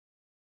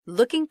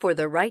Looking for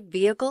the right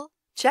vehicle?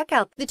 Check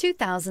out the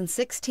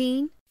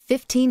 2016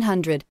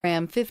 1500.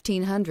 Ram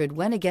 1500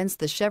 went against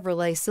the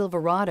Chevrolet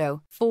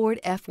Silverado,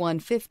 Ford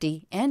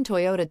F-150, and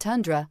Toyota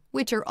Tundra,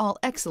 which are all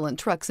excellent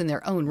trucks in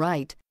their own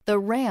right. The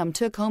Ram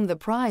took home the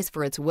prize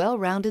for its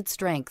well-rounded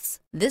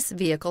strengths. This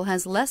vehicle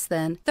has less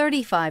than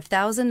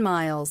 35,000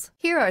 miles.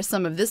 Here are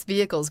some of this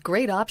vehicle's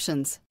great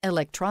options: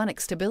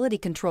 electronic stability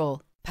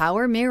control,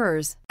 power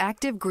mirrors,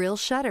 active grille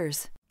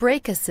shutters,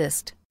 brake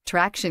assist,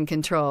 traction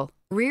control,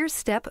 rear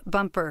step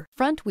bumper,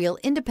 front wheel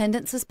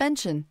independent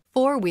suspension,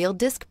 four-wheel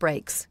disc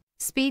brakes,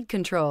 speed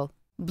control,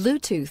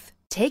 Bluetooth.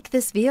 Take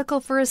this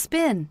vehicle for a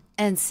spin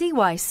and see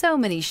why so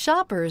many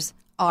shoppers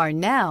are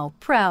now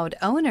proud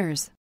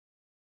owners.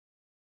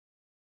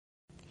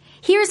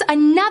 Here's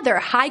another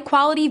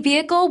high-quality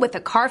vehicle with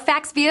a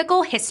Carfax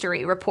Vehicle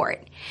History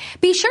Report.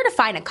 Be sure to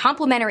find a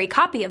complimentary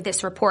copy of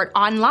this report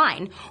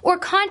online or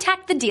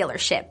contact the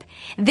dealership.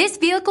 This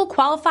vehicle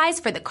qualifies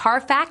for the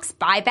Carfax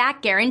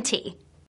Buyback Guarantee.